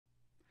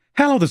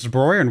Hello, this is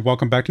Broyar, and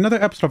welcome back to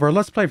another episode of our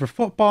Let's Play for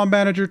Football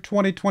Manager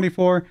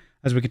 2024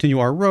 as we continue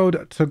our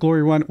road to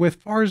Glory 1 with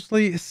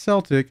FARSLEY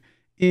CELTIC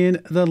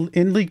in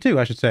League 2,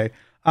 I should say.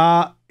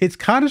 It's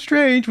kind of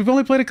strange. We've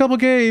only played a couple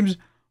games,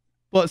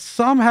 but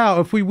somehow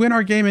if we win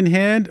our game in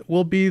hand,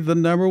 we'll be the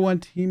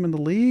 #1 team in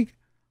the league.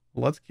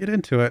 Let's get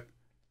into it.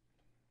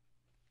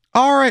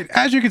 All right,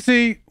 as you can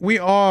see, we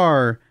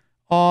are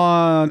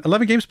on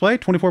 11 games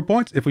played, 24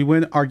 points. If we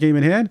win our game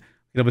in hand,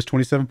 it'll be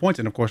 27 points.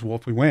 And of course,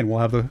 if we win, we'll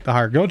have the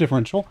higher goal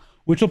differential,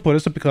 which will put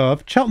us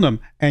above Cheltenham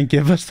and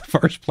give us the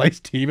first place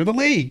team in the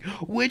league,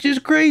 which is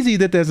crazy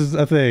that this is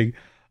a thing.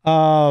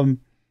 But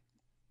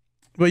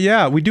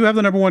yeah, we do have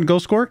the #1 goal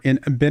scorer in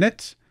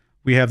Bennett.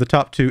 We have the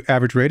top 2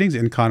 average ratings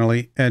in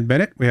Connolly and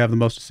Bennett. We have the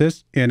most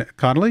assists in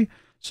Connolly.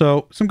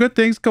 So some good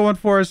things going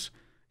for us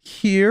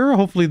here.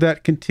 Hopefully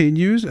that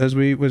continues as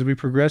we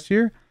progress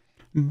here.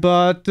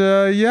 But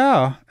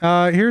yeah,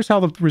 here's how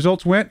the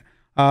results went.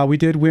 We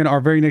did win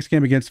our very next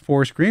game against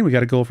Forest Green. We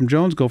got a goal from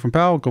Jones, goal from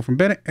Powell, goal from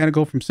Bennett, and a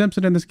goal from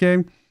Simpson in this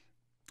game.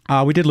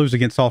 We did lose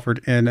against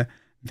Salford in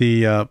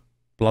the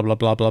blah, blah,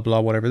 blah, blah, blah,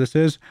 whatever this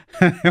is.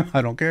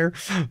 I don't care.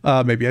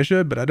 Maybe I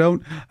should, but I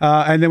don't.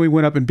 And then we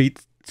went up and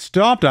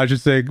stomped, I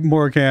should say,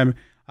 Morecambe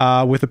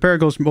with a pair of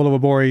goals from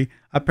Olivabori,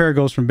 a pair of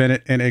goals from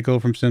Bennett, and a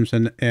goal from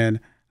Simpson in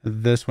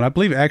this one. I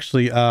believe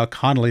actually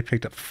Connolly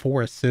picked up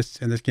 4 assists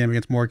in this game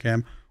against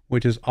Morecambe,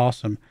 which is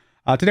awesome.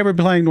 Today we're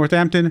playing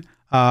Northampton,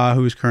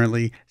 who is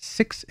currently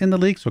 6th in the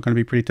league, so it's going to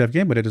be a pretty tough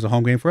game, but it is a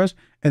home game for us.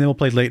 And then we'll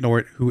play Leyton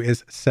Orient, who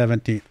is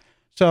 17th.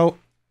 So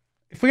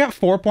if we got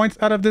 4 points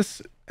out of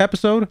this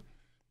episode,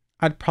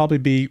 I'd probably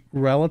be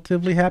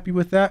relatively happy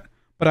with that.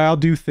 But I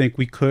do think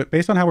we could,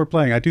 based on how we're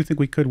playing, I do think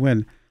we could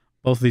win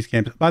both of these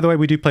games. By the way,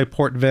 we do play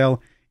Port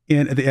Vale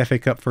in the FA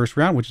Cup first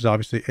round, which is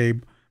obviously a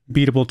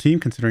beatable team,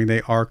 considering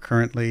they are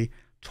currently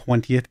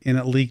 20th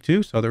in League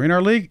 2. So they're in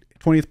our league,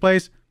 20th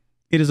place.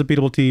 It is a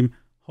beatable team.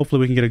 Hopefully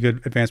we can get a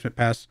good advancement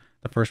past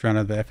the first round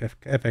of the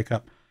FA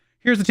Cup.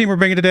 Here's the team we're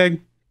bringing today.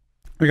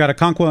 We got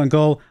Okonkwo in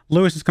goal.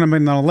 Lewis is going to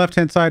be on the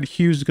left-hand side.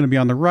 Hughes is going to be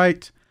on the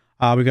right.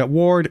 We got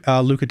Ward.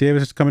 Luca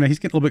Davis is coming in. He's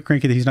getting a little bit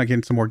cranky that he's not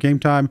getting some more game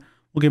time.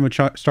 We'll give him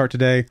a start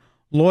today.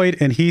 Lloyd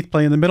and Heath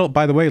play in the middle.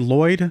 By the way,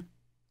 Lloyd,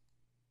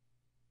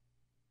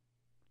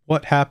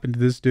 what happened to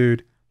this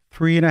dude?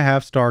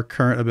 3.5-star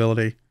current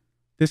ability.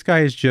 This guy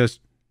has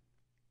just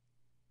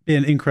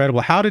been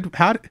incredible.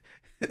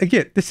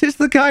 Again, this is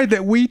the guy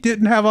that we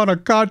didn't have on a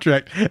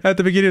contract at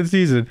the beginning of the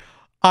season.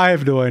 I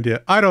have no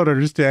idea. I don't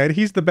understand.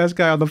 He's the best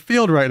guy on the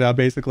field right now,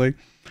 basically.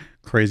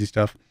 Crazy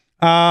stuff.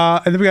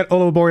 And then we got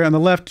Olivabori on the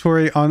left,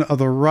 Toure on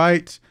the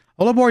right.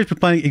 Olivabori's been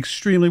playing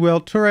extremely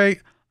well. Toure,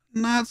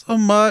 not so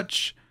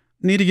much.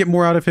 Need to get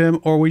more out of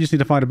him, or we just need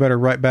to find a better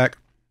right back,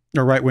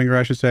 or right winger,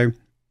 I should say.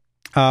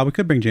 We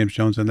could bring James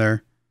Jones in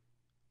there.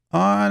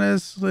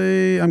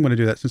 Honestly, I'm going to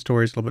do that since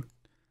Toure's a little bit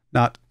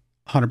not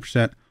 100%.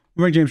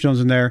 We'll bring James Jones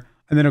in there.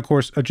 And then, of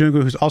course,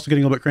 Ajungu, who's also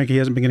getting a little bit cranky. He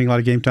hasn't been getting a lot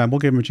of game time. We'll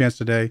give him a chance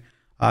today.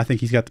 I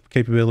think he's got the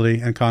capability,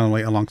 and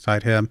Connolly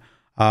alongside him.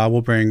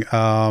 We'll bring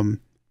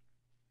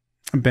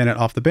Bennett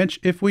off the bench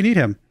if we need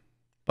him.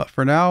 But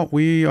for now,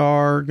 we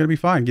are going to be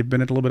fine. Give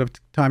Bennett a little bit of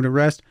time to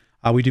rest.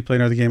 We do play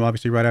another game,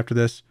 obviously, right after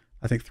this.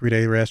 I think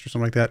 3-day rest or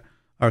something like that.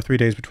 Or 3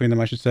 days between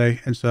them, I should say.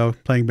 And so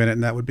playing Bennett,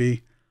 and that would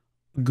be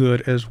good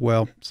as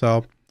well.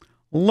 So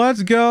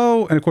let's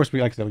go. And, of course,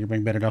 like I said, we can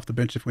bring Bennett off the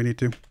bench if we need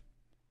to.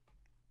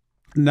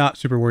 Not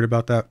super worried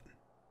about that.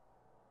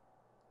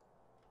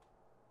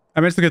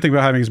 I mean, it's the good thing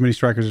about having as many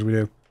strikers as we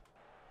do.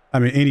 I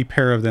mean, any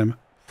pair of them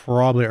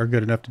probably are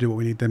good enough to do what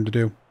we need them to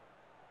do.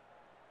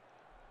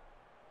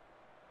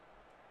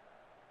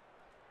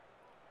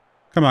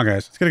 Come on,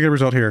 guys. Let's get a good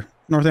result here.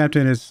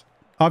 Northampton is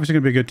obviously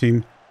going to be a good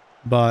team,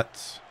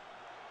 but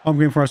home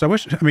game for us. I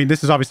mean,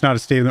 this is obviously not a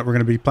stadium that we're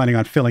going to be planning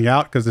on filling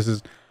out because this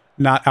is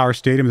not our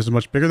stadium. This is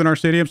much bigger than our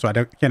stadium, so I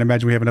can't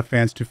imagine we have enough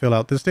fans to fill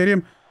out this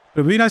stadium. But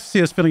it would be nice to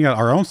see us filling out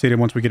our own stadium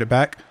once we get it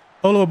back.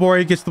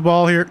 Olivabori gets the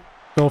ball here.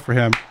 Goal for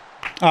him.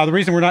 The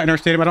reason we're not in our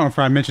stadium, I don't know if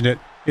I mentioned it,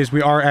 is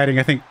we are adding,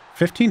 I think,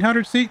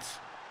 1,500 seats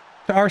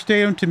to our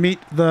stadium to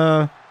meet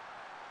the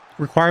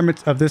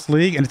requirements of this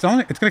league. And it's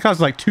going to cost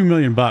like $2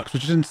 million,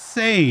 which is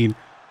insane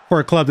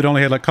for a club that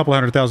only had like a couple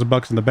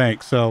 $100,000 in the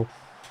bank. So a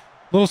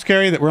little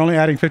scary that we're only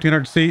adding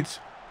 1,500 seats.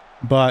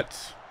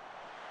 But,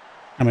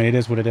 I mean, it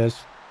is what it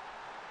is.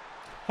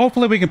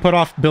 Hopefully we can put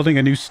off building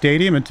a new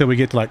stadium until we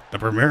get to like the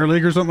Premier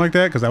League or something like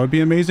that, because that would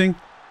be amazing.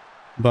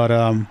 But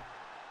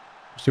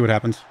see what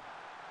happens.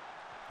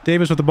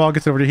 Davis with the ball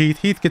gets over to Heath.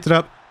 Heath gets it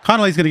up.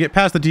 Connolly's going to get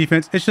past the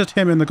defense. It's just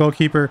him and the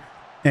goalkeeper,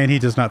 and he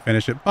does not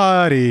finish it.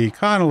 Buddy,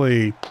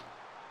 Connolly.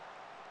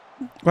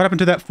 What happened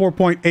to that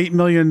 4.8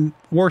 million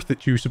worth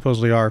that you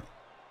supposedly are?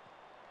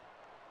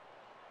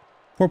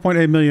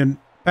 4.8 million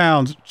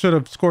pounds. Should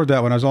have scored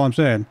that one, that's all I'm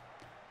saying.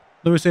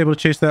 Lewis able to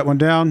chase that one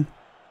down.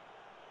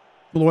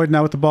 Lloyd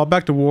now with the ball.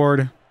 Back to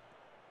Ward.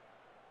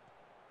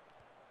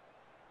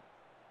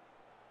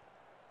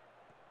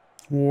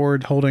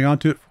 Ward holding on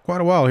to it for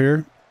quite a while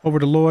here. Over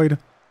to Lloyd.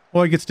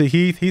 Lloyd gets to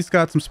Heath. He's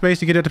got some space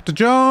to get it up to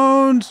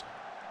Jones.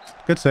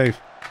 Good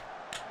save.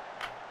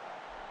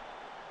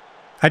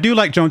 I do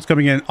like Jones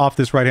coming in off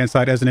this right-hand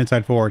side as an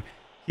inside forward.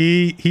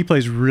 He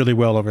plays really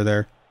well over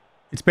there.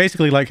 It's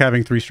basically like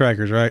having 3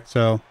 strikers, right?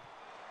 So,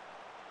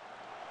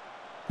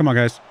 come on,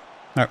 guys.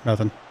 All right,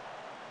 nothing.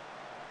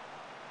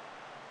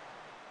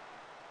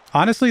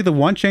 Honestly, the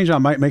one change I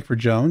might make for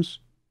Jones,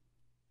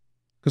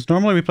 because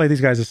normally we play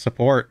these guys as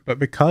support, but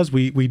because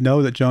we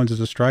know that Jones is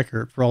a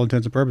striker for all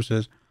intents and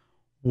purposes,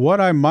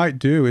 what I might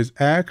do is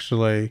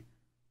actually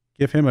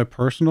give him a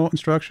personal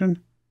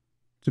instruction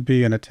to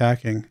be an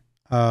attacking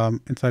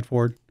inside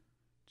forward.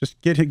 Just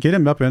get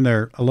him up in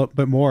there a little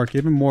bit more.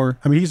 Give him more.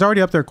 I mean, he's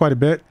already up there quite a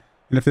bit.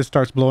 And if this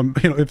starts blowing,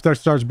 if this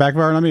starts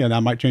backfiring on me, and I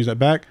might change that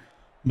back.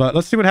 But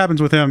let's see what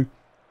happens with him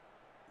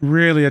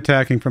really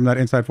attacking from that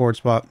inside forward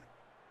spot.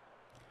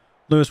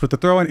 Lewis with the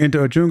throw-in into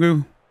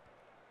Ojungu.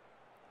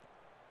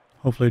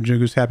 Hopefully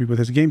Ojungu's happy with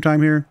his game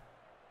time here.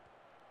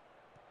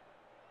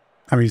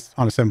 I mean, he's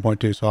on a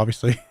 7.2, so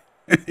obviously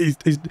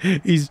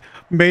he's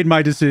made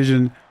my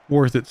decision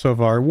worth it so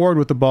far. Ward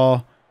with the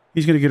ball.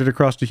 He's going to get it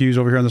across to Hughes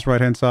over here on this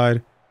right-hand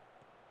side.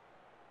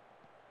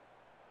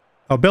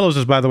 Oh, Billows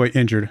is, by the way,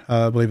 injured.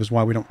 I believe is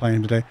why we don't play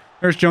him today.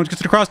 There's Jones.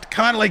 Gets it across to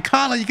Connolly.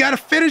 Connolly, you got to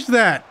finish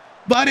that.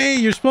 Buddy,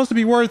 you're supposed to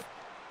be worth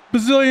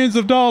bazillions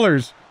of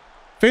dollars.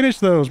 Finish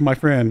those, my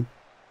friend.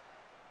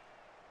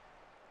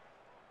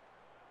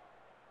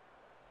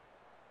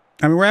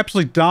 I mean, we're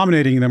absolutely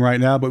dominating them right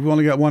now, but we've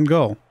only got 1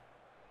 goal.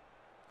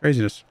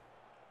 Craziness.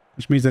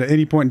 Which means that at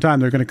any point in time,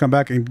 they're going to come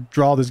back and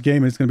draw this game,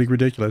 and it's going to be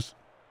ridiculous.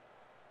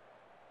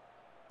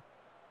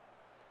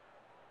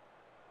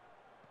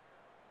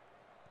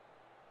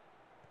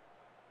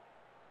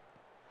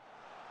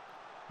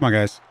 Come on,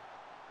 guys.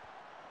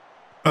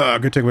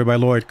 Good takeaway by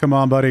Lloyd. Come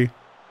on, buddy.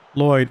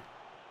 Lloyd,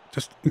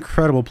 just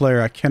incredible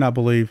player. I cannot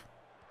believe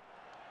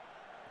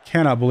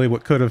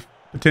what could have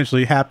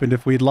potentially happened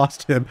if we'd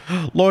lost him.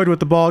 Lloyd with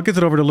the ball. Gets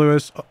it over to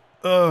Lewis.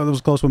 That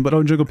was a close one, but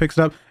Ojungu picks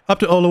it up. Up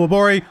to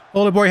Oluwabori.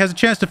 Oluwabori has a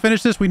chance to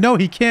finish this. We know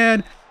he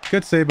can.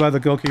 Good save by the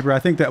goalkeeper. I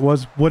think that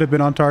would have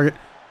been on target.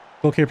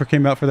 Goalkeeper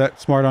came out for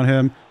that. Smart on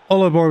him.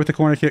 Oluwabori with the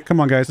corner kick. Come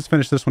on, guys. Let's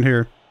finish this one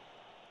here.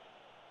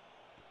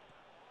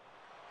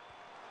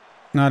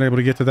 Not able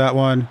to get to that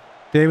one.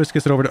 Davis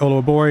gets it over to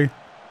Oluwabori.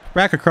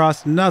 Back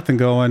across. Nothing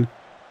going.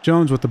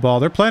 Jones with the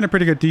ball. They're playing a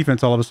pretty good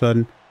defense all of a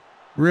sudden.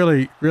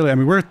 Really, I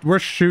mean, we're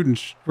shooting.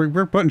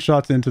 We're putting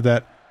shots into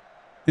that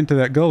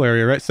goal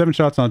area, right? 7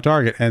 shots on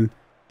target, and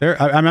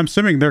I'm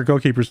assuming their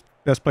goalkeeper's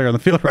best player on the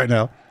field right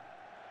now.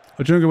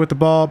 Ojunga with the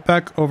ball.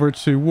 Back over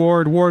to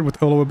Ward. Ward with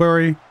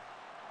Oluwabori.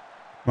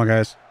 Come on,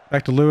 guys.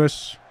 Back to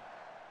Lewis.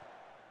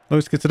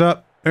 Lewis gets it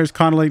up. There's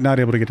Connolly. Not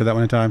able to get to that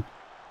one in time.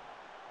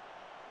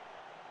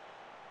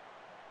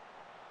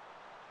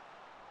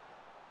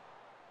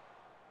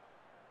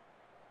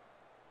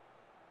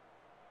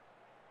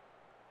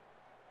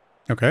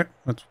 Okay,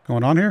 what's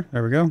going on here?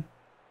 There we go.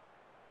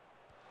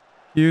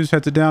 Hughes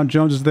heads it down.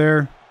 Jones is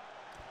there.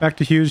 Back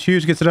to Hughes.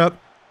 Hughes gets it up.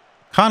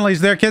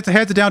 Connolly's there. Heads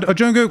it down to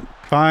Ojungu.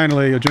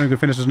 Finally, Ojungu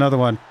finishes another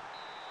one.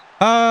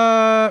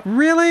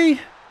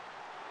 Really?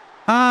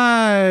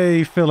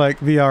 I feel like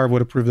VR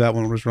would have proved that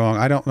one was wrong.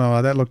 I don't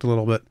know. That looked a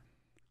little bit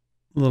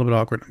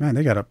awkward. Man,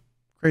 they got a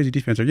crazy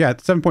defense there. Yeah,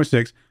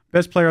 7.6.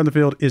 Best player on the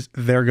field is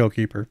their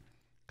goalkeeper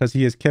because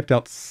he has kept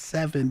out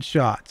 7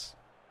 shots.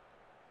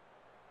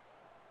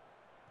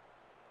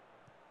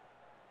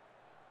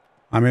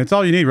 I mean, it's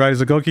all you need, right? Is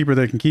a goalkeeper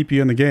that can keep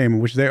you in the game,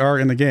 which they are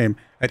in the game.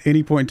 At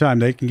any point in time,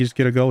 they can just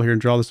get a goal here and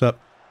draw this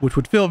up, which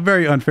would feel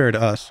very unfair to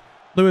us.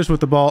 Lewis with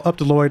the ball, up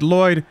to Lloyd.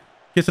 Lloyd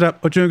gets it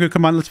up. Ojungu,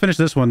 come on, let's finish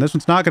this one. This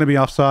one's not going to be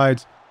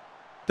offsides.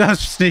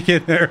 Does sneak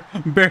in there,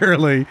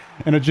 barely.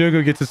 And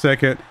Ojungu gets a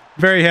second.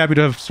 Very happy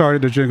to have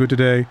started Ojungu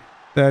today.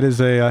 That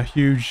is a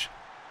huge...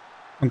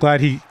 I'm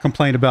glad he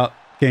complained about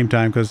game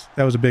time, because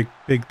that was a big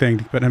thing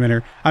to put him in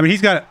here. I mean,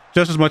 he's got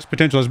just as much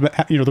potential as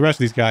the rest of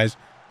these guys.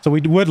 So we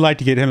would like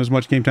to get him as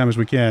much game time as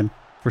we can,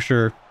 for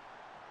sure.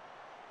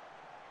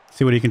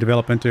 See what he can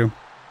develop into.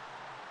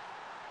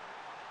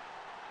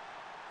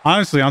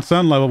 Honestly, on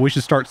some level, we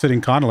should start sitting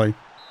Connolly.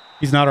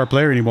 He's not our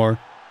player anymore.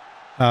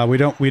 We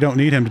don't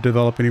need him to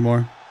develop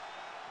anymore.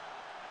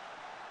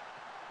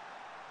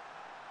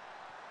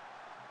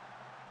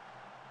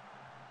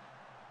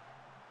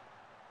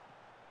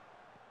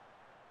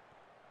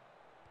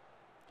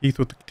 Heath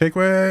with the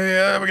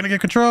takeaway. We're gonna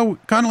get control.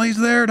 Connolly's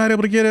there, not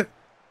able to get it.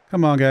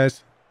 Come on,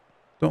 guys.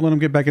 Don't let him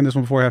get back in this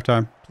one before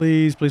halftime.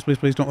 Please, please, please,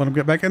 please don't let him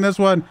get back in this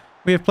one.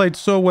 We have played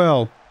so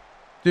well.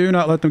 Do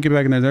not let them get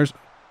back in there. There's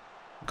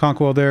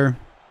Conquo there.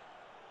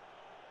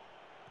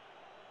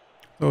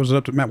 Throws it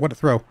up to Matt. What a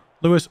throw.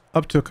 Lewis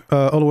up to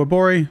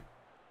Oluwabori.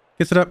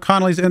 Gets it up.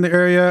 Connolly's in the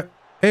area.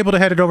 Able to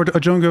head it over to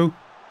Ojungu.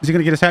 Is he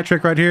going to get his hat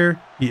trick right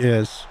here? He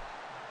is.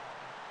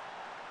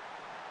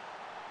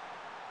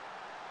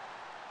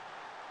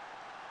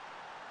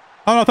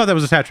 Oh, no, I thought that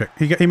was his hat trick.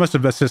 He must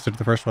have assisted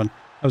the first one.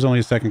 That was only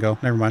his second goal.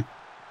 Never mind.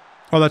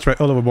 Oh, that's right.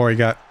 Oluwabori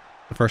got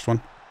the first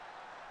one.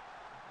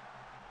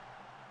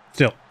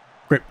 Still,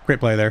 great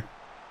play there.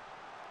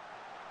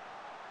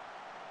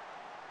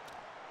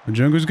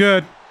 Ojungu's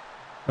good.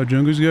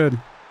 Ojungu's good.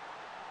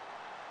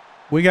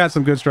 We got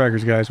some good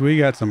strikers, guys. We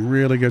got some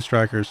really good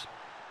strikers.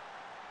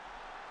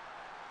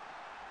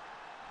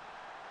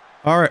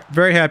 All right,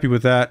 very happy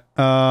with that.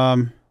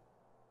 I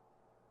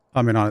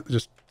mean,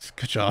 just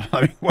good job.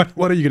 I mean,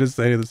 what are you going to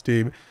say to this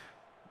team?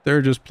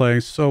 They're just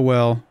playing so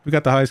well. We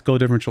got the highest goal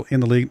differential in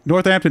the league.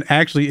 Northampton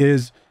actually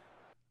is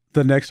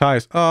the next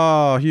highest.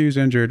 Oh, Hughes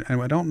injured.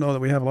 And I don't know that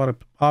we have a lot of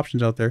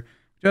options out there.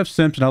 Jeff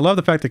Simpson. I love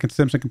the fact that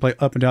Simpson can play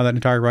up and down that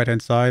entire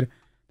right-hand side.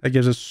 That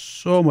gives us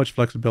so much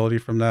flexibility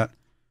from that.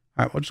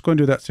 All right, we'll just go and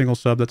do that single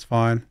sub. That's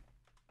fine.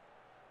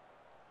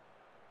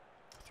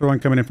 Throw-in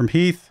coming in from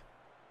Heath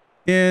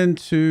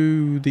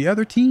into the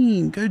other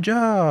team. Good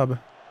job.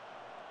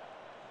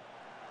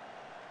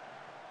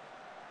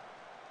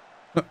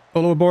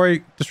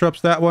 Olobori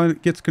disrupts that one.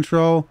 Gets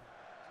control.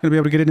 Going to be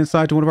able to get it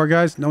inside to one of our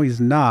guys. No, he's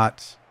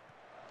not.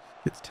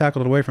 Gets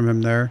tackled away from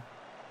him there.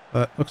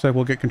 But looks like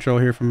we'll get control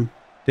here from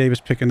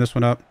Davis picking this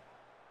one up.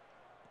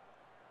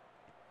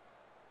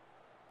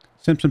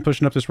 Simpson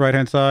pushing up this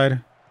right-hand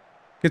side.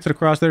 Gets it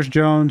across. There's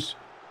Jones.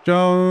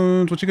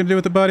 Jones, what you going to do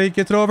with it, buddy?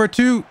 Gets it over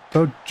to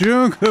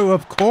Ojungu.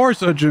 Of course,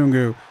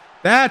 Ojungu.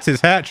 That's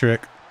his hat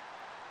trick.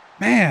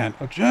 Man,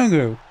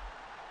 Ojungu.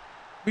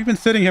 We've been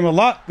sitting him a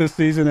lot this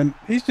season, and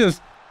he's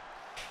just...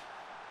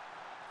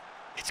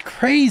 It's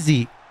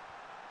crazy.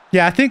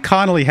 Yeah, I think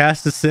Connolly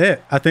has to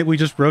sit. I think we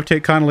just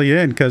rotate Connolly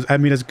in, because, I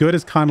mean, as good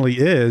as Connolly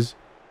is,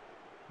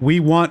 we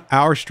want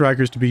our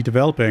strikers to be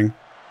developing.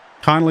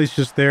 Connolly's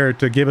just there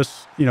to give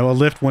us, you know, a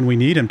lift when we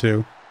need him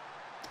to.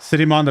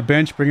 Sit him on the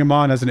bench, bring him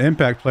on as an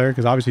impact player,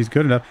 because obviously he's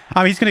good enough.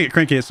 I mean, he's going to get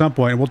cranky at some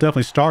point, and we'll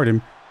definitely start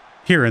him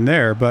here and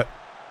there, but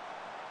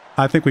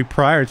I think we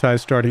prioritize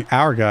starting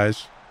our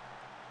guys.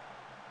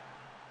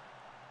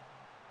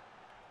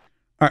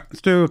 All right,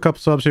 let's do a couple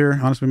subs here.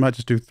 Honestly, we might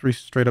just do 3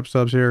 straight-up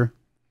subs here.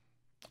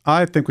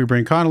 I think we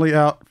bring Connolly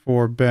out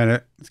for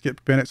Bennett. Let's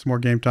get Bennett some more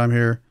game time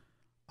here.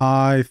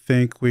 I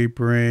think we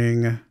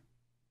bring...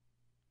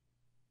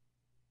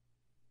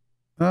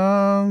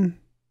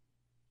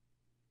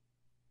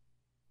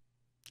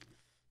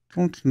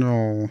 Don't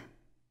know.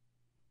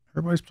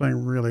 Everybody's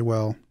playing really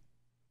well.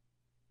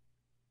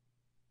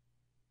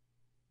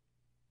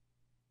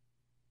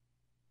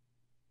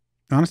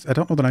 Honestly, I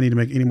don't know that I need to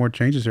make any more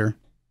changes here.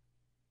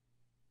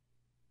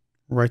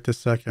 Right this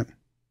second.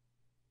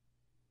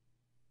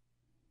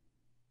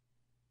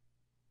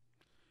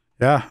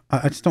 Yeah,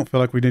 I just don't feel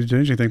like we need to do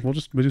anything. We'll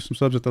do some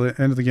subs at the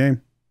end of the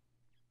game.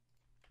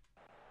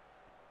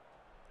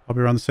 I'll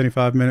be around the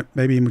 75 minute,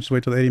 maybe even just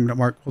wait till the 80-minute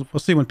mark. We'll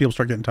see when people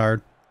start getting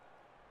tired.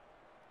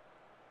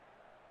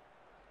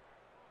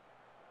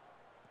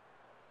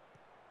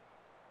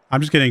 I'm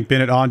just getting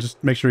Bennett on,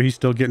 just make sure he's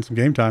still getting some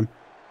game time.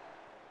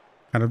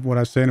 Kind of what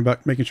I was saying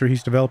about making sure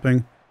he's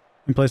developing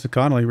in place of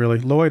Connolly, really.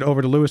 Lloyd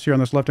over to Lewis here on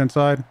this left-hand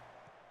side.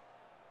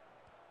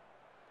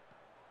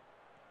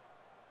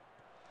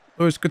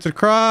 Lewis gets it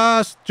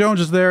across. Jones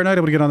is there. Not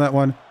able to get on that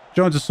one.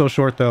 Jones is so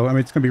short, though. I mean,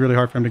 it's going to be really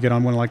hard for him to get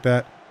on one like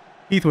that.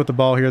 Heath with the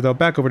ball here, though.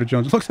 Back over to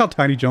Jones. Looks how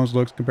tiny Jones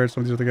looks compared to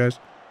some of these other guys.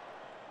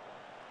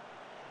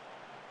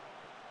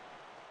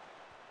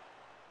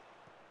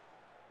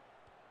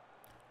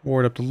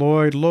 Ward up to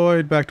Lloyd.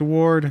 Lloyd back to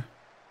Ward.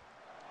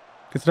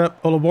 Gets it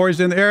up. Olobori's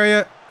in the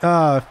area.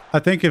 I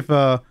think if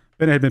Bennett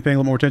had been paying a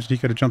little more attention, he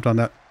could have jumped on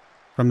that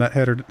from that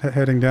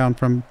heading down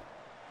from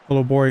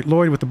Olobori.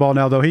 Lloyd with the ball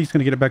now, though. He's going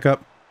to get it back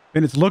up.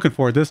 Bennett's looking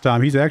for it this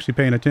time. He's actually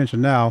paying attention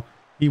now.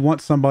 He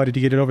wants somebody to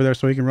get it over there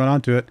so he can run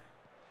onto it.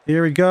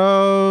 Here he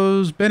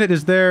goes. Bennett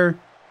is there.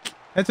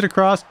 Heads it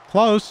across.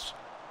 Close.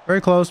 Very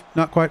close.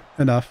 Not quite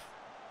enough.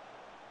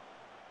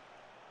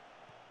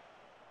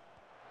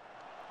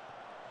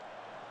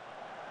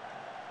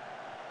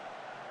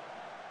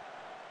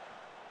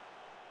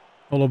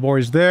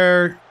 Olobori's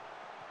there.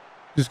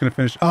 Just going to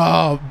finish.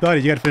 Oh,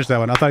 buddy, you got to finish that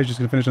one. I thought he was just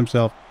going to finish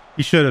himself.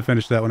 He should have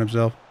finished that one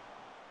himself.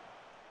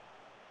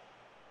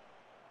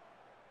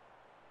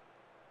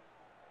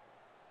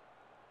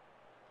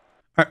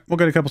 All right, we'll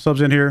get a couple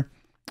subs in here.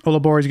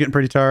 Olobori's getting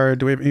pretty tired.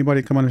 Do we have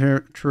anybody come on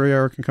here?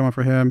 Broyar can come on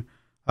for him.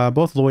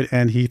 Both Lloyd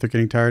and Heath are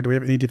getting tired. Do we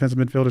have any defensive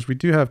midfielders? We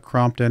do have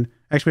Crompton.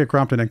 Actually, we have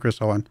Crompton and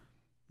Chris Owen.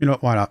 You know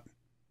what? Why not?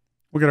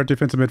 We'll get our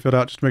defensive midfield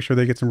out just to make sure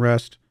they get some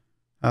rest.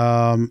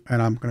 And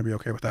I'm going to be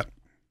okay with that.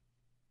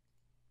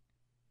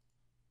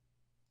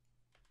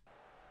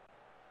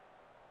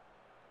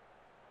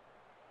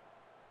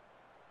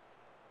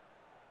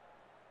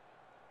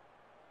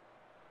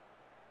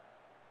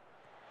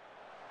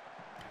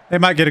 They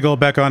might get a goal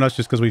back on us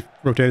just because we've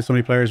rotated so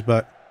many players,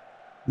 but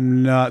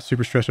not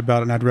super stressed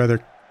about it. And I'd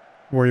rather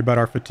worry about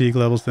our fatigue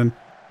levels than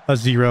a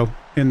 0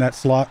 in that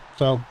slot.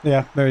 So,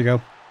 yeah, there you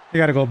go. You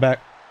got to go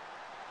back.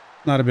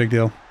 Not a big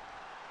deal.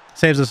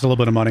 Saves us a little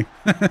bit of money.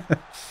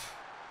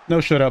 No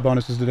shutout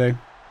bonuses today.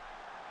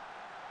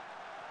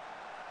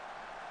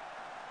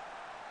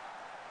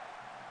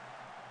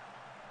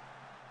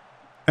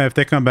 And if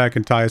they come back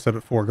and tie us up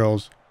at 4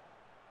 goals...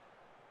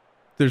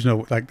 There's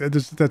no, like,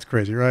 that's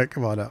crazy, right?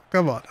 Come on now.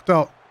 Come on.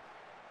 Don't.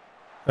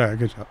 All right,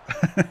 good job.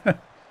 You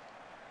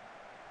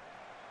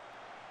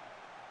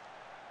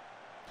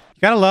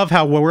gotta love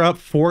how we're up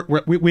 4,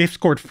 we've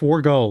scored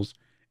 4 goals.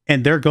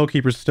 and their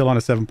goalkeeper's still on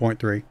a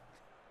 7.3.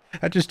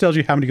 That just tells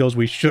you how many goals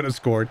we should have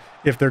scored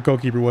if their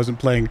goalkeeper wasn't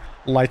playing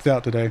lights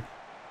out today.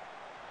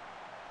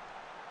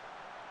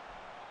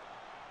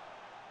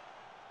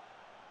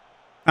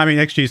 I mean,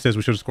 XG says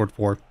we should have scored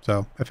 4,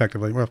 so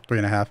effectively we're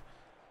 3.5.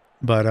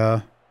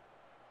 But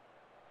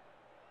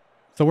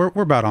so we're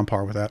about on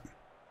par with that.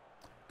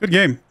 Good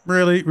game.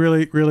 Really,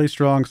 really, really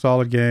strong,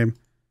 solid game.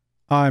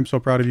 I'm so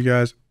proud of you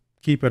guys.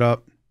 Keep it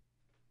up.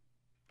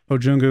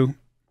 Ojungu,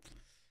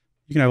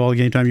 you can have all the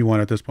game time you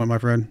want at this point, my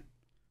friend.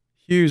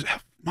 Hughes,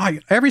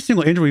 every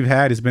single injury we've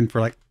had has been for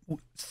like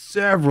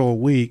several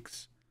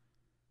weeks.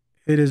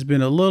 It has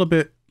been a little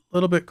bit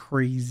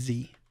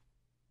crazy.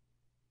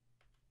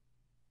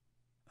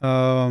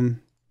 Got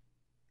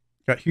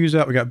Hughes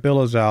out. We got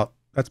Billows out.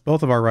 That's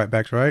both of our right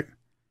backs, right?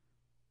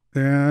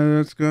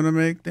 That's gonna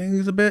make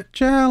things a bit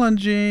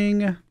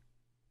challenging.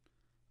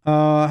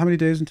 How many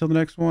days until the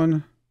next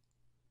one?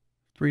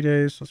 3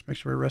 days. Let's make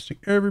sure we're resting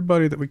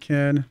everybody that we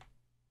can.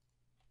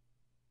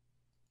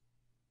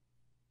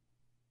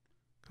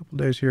 Couple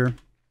days here.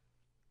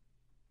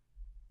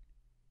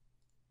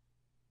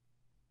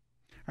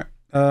 All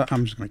right.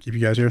 I'm just gonna keep you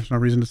guys here. There's no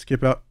reason to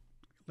skip out.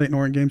 Late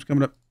Orient games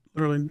coming up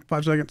literally in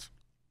 5 seconds.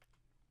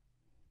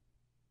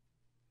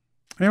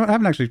 You know what? I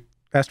haven't actually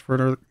asked for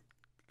another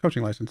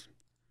coaching license.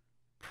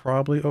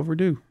 Probably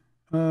overdue.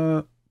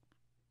 Do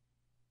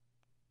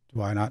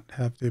I not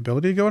have the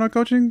ability to go on a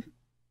coaching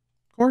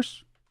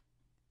course?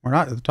 We're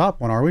not at the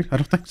top one, are we? I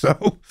don't think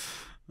so.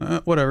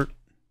 Whatever.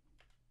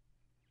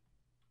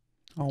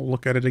 I'll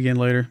look at it again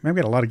later. Maybe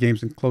we got a lot of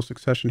games in close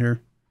succession here.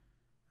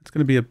 It's going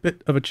to be a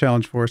bit of a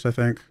challenge for us, I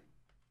think. Like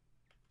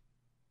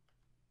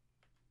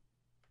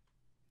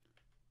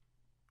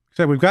I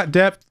said, we've got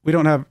depth. We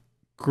don't have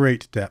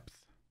great depth.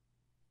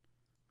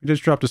 We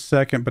just dropped a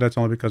second, but that's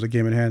only because of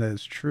game in hand. That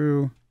is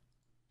true.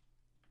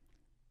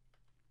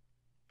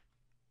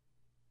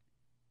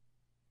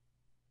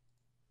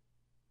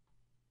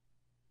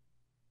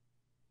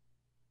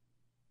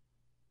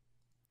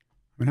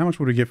 I mean, how much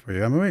would we get for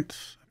you? I mean,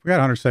 if we got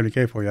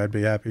 170K for you, I'd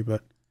be happy,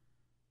 but I'm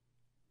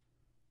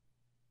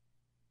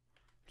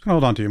just going to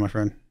hold on to you, my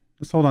friend.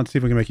 Let's hold on to see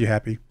if we can make you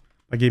happy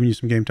by giving you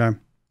some game time.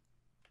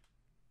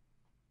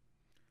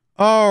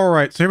 All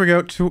right, so here we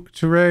go.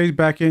 Touré's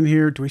back in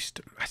here.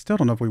 I still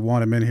don't know if we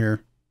want him in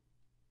here.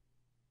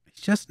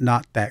 He's just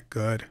not that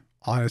good,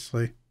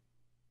 honestly.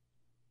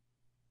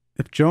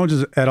 If Jones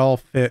is at all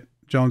fit,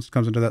 Jones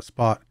comes into that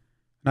spot.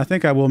 And I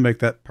think I will make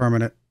that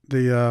permanent.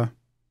 The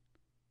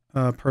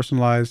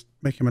personalized,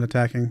 make him an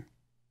attacking.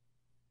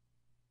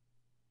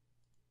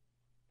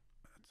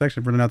 It's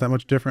actually really not that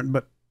much different,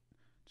 but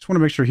just want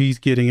to make sure he's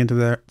getting into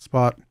that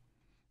spot.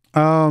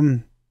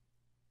 And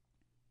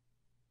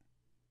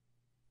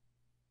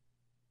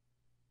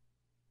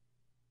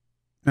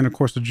of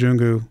course, the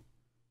Jungu.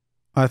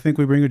 I think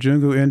we bring a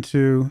Jungu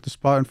into the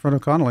spot in front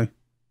of Connolly.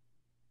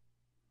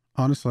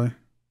 Honestly.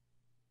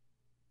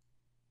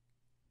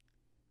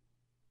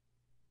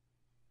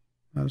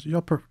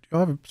 Y'all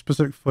have a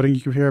specific footing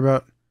you can hear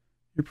about.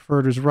 Your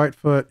preferred is right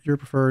foot. Your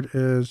preferred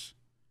is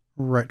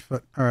right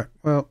foot. All right.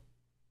 Well,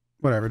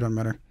 whatever. Doesn't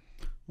matter.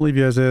 We'll leave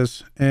you as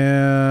is.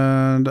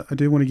 And I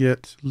do want to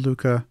get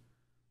Luca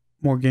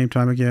more game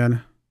time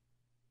again.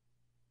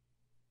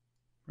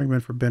 Bring him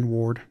in for Ben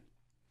Ward.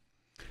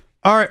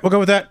 All right. We'll go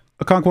with that.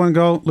 Okonkwo in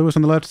goal. Lewis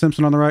on the left.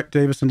 Simpson on the right.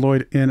 Davis and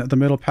Lloyd in the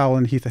middle. Powell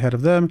and Heath ahead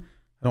of them.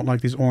 I don't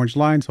like these orange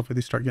lines. Hopefully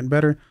they start getting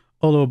better.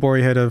 Olo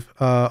Obori ahead of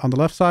on the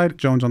left side.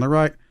 Jones on the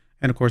right.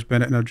 And of course,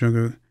 Bennett and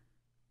Ojungu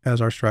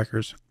as our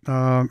strikers.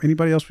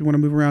 Anybody else we want to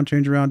move around,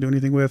 change around, do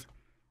anything with?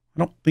 I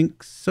don't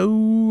think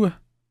so.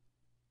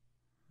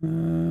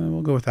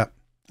 We'll go with that.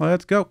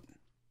 Let's go.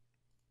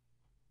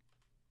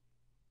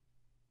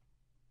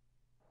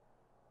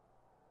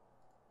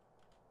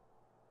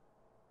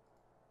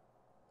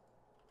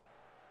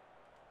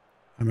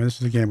 I mean, this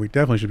is a game we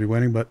definitely should be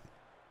winning, but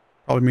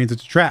probably means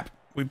it's a trap.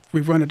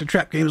 We've run into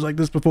trap games like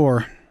this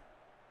before.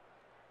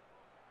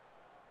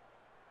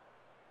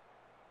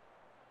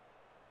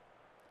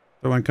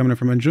 The one coming in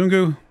from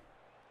Njungu.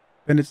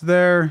 Bennett's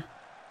there.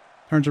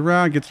 Turns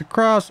around, gets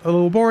across. A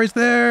little Bori's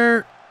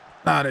there.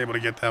 Not able to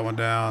get that one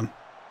down.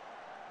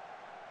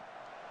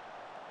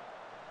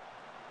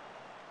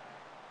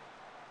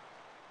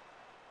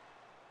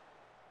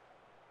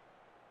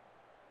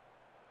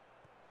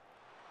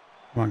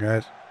 Come on,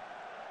 guys.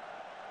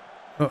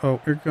 Uh-oh,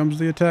 here comes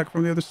the attack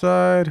from the other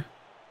side.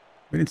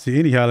 We didn't see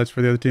any highlights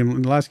for the other team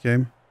in the last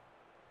game.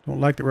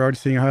 Don't like that we're already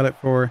seeing a highlight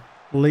for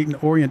Leyton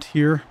Orient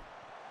here.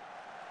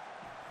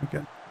 We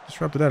got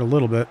disrupted that a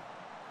little bit.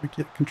 We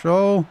get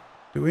control.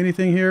 Do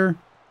anything here?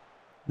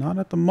 Not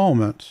at the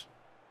moment.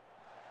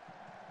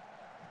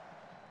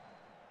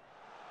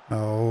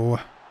 Oh.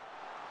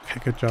 Okay,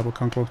 good job,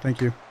 Okonkwo. Thank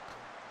you.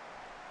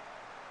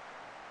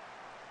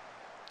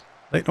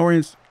 Leyton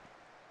Orient's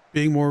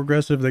being more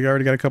aggressive. They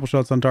already got a couple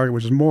shots on target,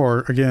 which is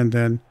more, again,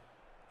 than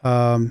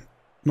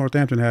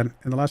Northampton had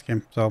in the last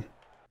game. So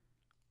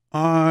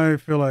I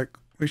feel like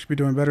we should be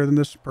doing better than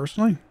this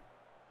personally.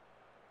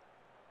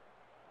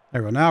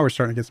 There we go. Now we're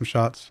starting to get some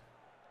shots.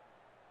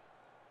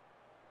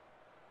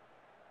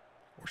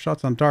 4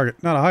 shots on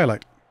target, not a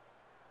highlight.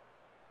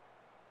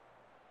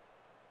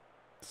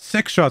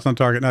 6 shots on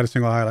target, not a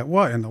single highlight.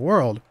 What in the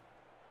world?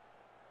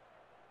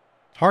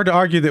 It's hard to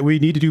argue that we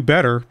need to do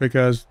better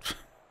because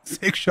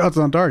 6 shots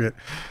on target.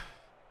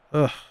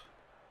 Ugh.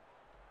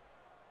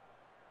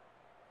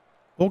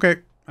 Okay.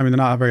 I mean, they're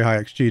not a very high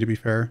XG, to be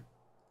fair.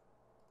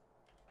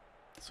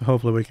 So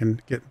hopefully we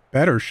can get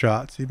better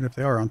shots, even if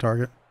they are on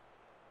target.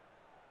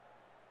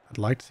 I'd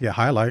like to see a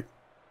highlight.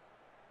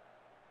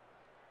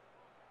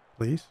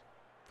 Please.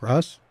 For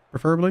us,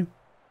 preferably.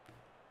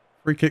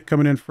 Free kick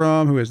coming in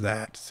from, who is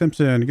that?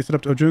 Simpson gets it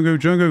up to Ojungu.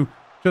 Ojungu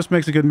just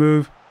makes a good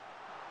move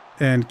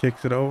and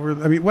kicks it over.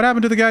 I mean, what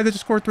happened to the guy that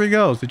just scored 3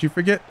 goals? Did you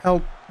forget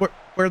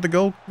where the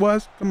goal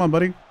was? Come on,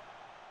 buddy.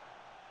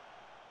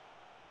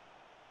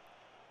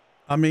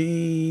 I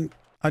mean,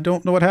 I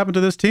don't know what happened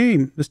to this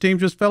team. This team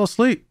just fell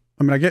asleep.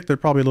 I mean, I get they're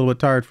probably a little bit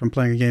tired from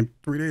playing a game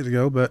 3 days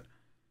ago, but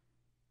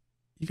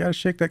you got to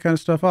shake that kind of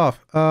stuff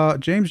off.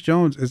 James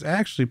Jones is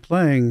actually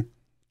playing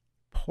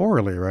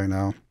poorly right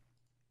now.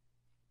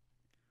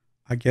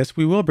 I guess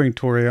we will bring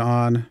Torre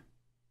on.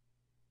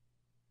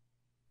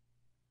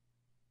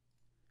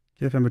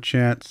 Give him a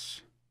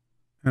chance.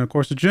 And of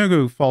course,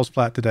 Ojungu falls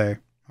flat today.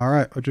 All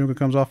right, Ojungu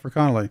comes off for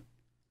Connolly.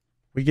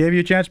 We gave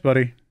you a chance,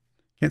 buddy.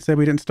 Can't say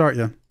we didn't start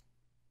you.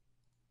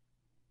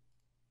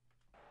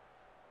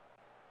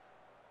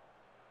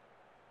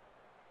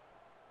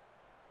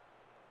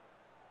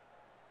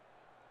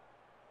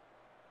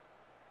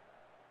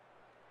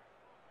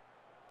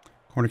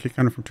 Corner kick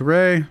coming from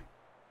Toure.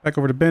 Back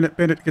over to Bennett.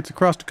 Bennett gets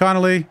across to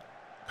Connolly.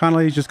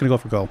 Connolly's just going to go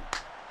for goal.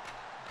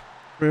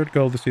 Third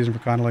goal this season for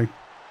Connolly.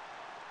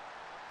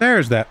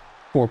 There's that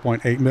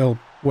 4.8 mil,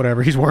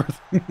 whatever he's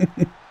worth.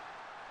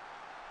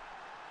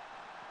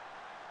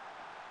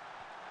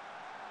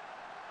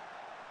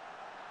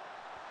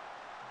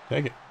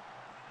 Take it.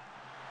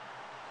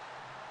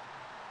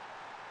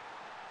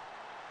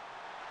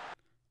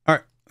 All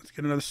right, let's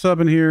get another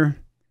sub in here.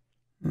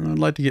 I'd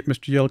like to get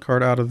Mr.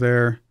 Yellowcard out of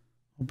there.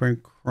 We'll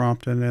bring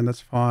Crompton in, that's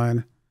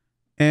fine.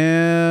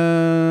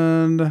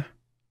 And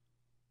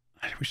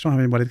we just don't have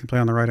anybody that can play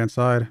on the right-hand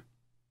side.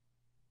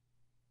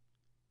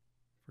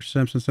 For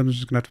Simpson, Simpson's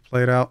just going to have to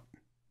play it out.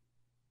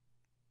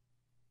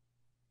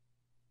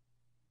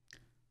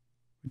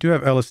 We do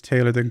have Ellis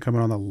Taylor that can come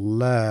in on the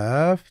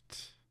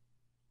left.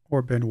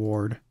 Or Ben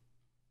Ward.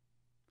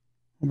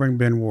 We'll bring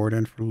Ben Ward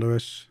in for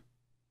Lewis.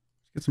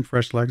 Let's get some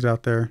fresh legs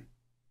out there.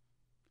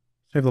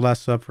 Save the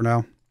last sub for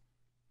now.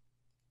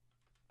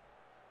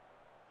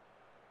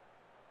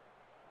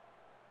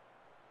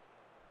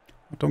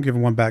 Don't give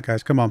him one back,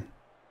 guys. Come on.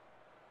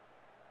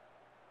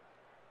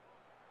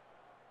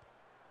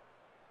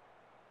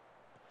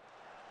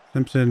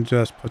 Simpson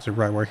just puts it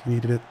right where he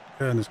needed it.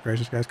 Goodness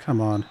gracious, guys.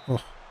 Come on.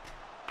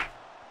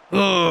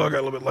 Oh, I got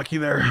a little bit lucky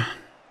there.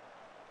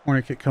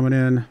 Corner kick coming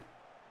in.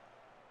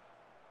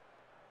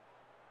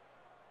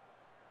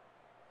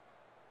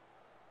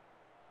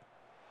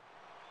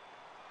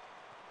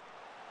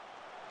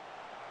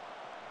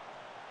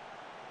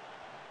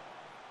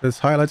 This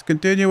highlight's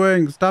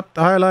continuing. Stop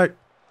the highlight.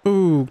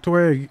 Ooh,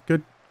 Torre,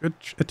 good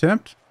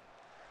attempt.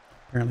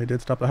 Apparently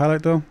did stop the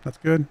highlight though. That's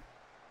good.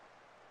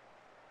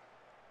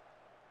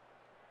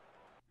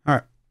 All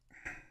right.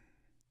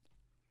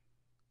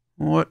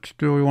 What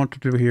do we want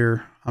to do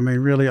here? I mean,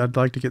 really, I'd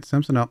like to get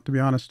Simpson out, to be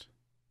honest.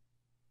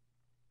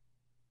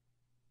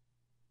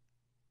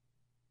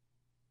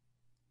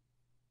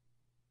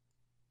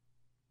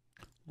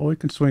 Lloyd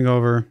can swing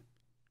over.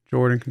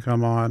 Jordan can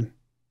come on.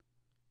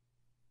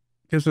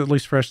 Gives it at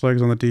least fresh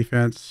legs on the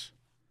defense.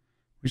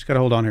 We just got to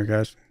hold on here,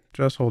 guys.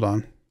 Just hold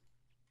on.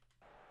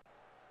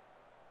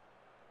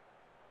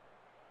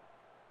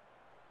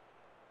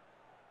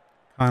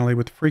 Connolly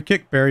with the free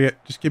kick. Bury it.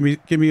 Just give me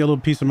a little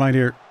peace of mind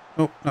here.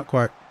 Oh, not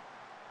quite.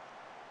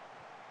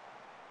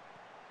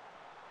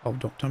 Oh,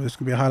 don't tell me this is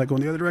going to be a highlight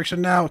going the other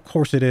direction now. Of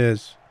course it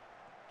is.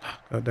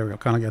 Oh, there we go.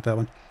 Connolly got that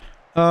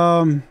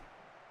one.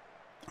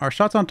 Our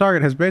shots on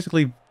target has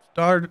basically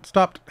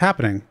stopped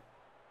happening.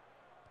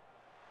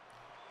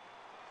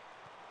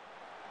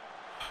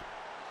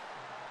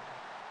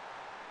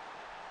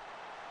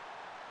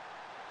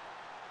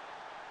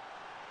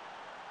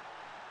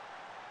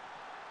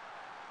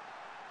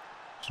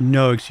 There's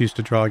no excuse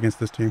to draw against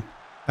this team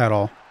at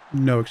all.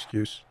 No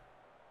excuse.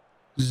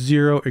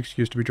 Zero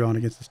excuse to be drawn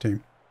against this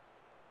team.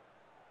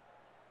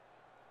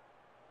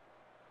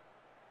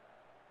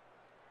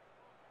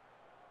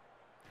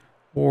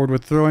 Ward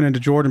with throwing into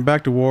Jordan,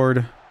 back to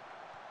Ward.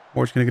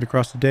 Ward's going to get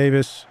across to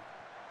Davis.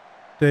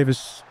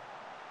 Davis.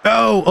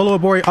 Oh,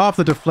 Oluwabori off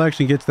the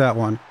deflection gets that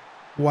one.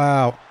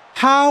 Wow.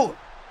 How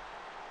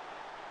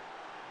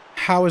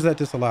is that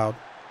disallowed?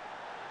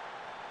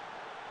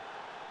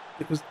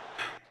 It was...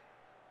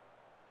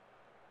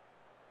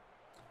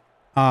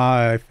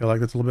 I feel like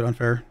that's a little bit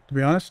unfair, to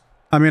be honest.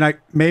 I mean,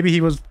 maybe he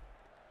was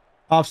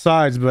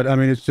offsides, but I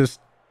mean, it's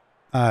just...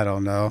 I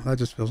don't know. That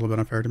just feels a little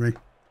bit unfair to me.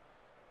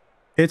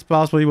 It's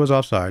possible he was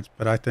offsides,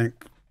 but I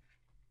think...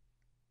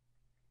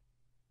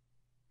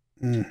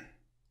 No,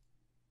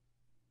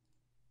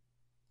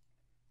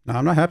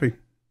 I'm not happy.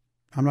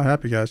 I'm not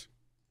happy, guys.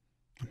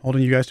 I'm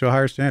holding you guys to a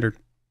higher standard.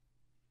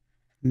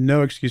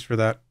 No excuse for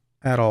that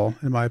at all,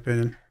 in my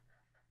opinion.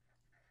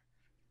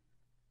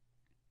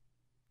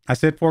 I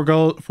said 4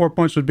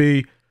 points would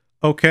be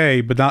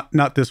okay, but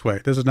not this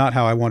way. This is not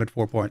how I wanted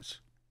 4 points.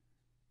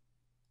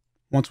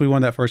 Once we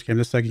won that first game,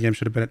 this second game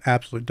should have been an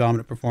absolute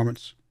dominant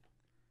performance.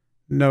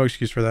 No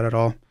excuse for that at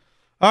all.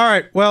 All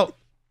right, well,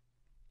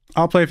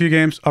 I'll play a few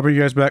games. I'll bring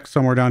you guys back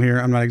somewhere down here.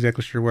 I'm not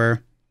exactly sure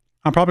where.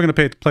 I'm probably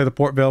going to play the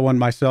Port Vale one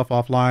myself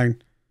offline.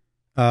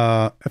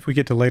 If we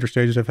get to later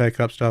stages of FA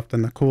Cup stuff,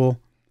 then cool.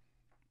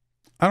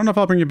 I don't know if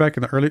I'll bring you back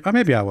in the early...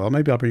 maybe I will.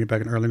 Maybe I'll bring you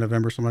back in early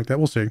November, something like that.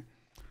 We'll see.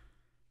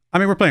 I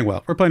mean, we're playing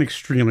well. We're playing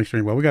extremely,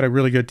 extremely well. We got a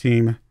really good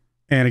team.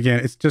 And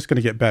again, it's just going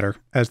to get better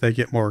as they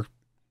get more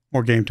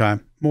game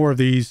time. More of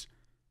these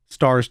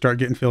stars start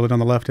getting filled on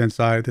the left-hand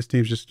side. This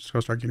team's just going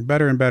to start getting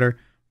better and better.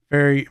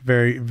 Very,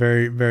 very,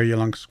 very, very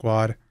young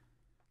squad.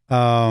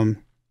 So,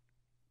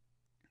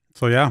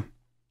 yeah.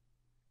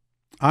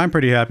 I'm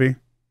pretty happy.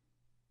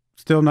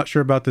 Still not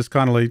sure about this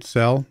Connolly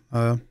cell.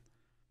 Not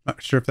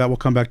sure if that will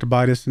come back to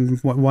bite us in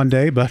one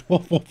day, but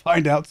we'll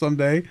find out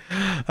someday.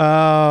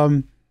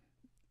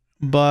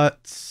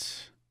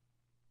 But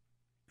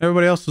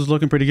everybody else is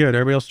looking pretty good.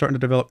 Everybody else is starting to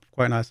develop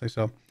quite nicely.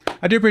 So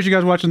I do appreciate you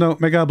guys watching, though.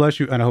 May God bless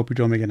you, and I hope you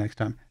join me again next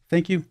time.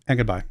 Thank you, and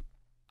goodbye.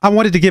 I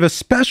wanted to give a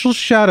special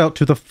shout out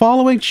to the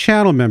following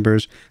channel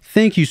members.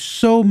 Thank you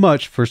so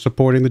much for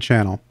supporting the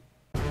channel.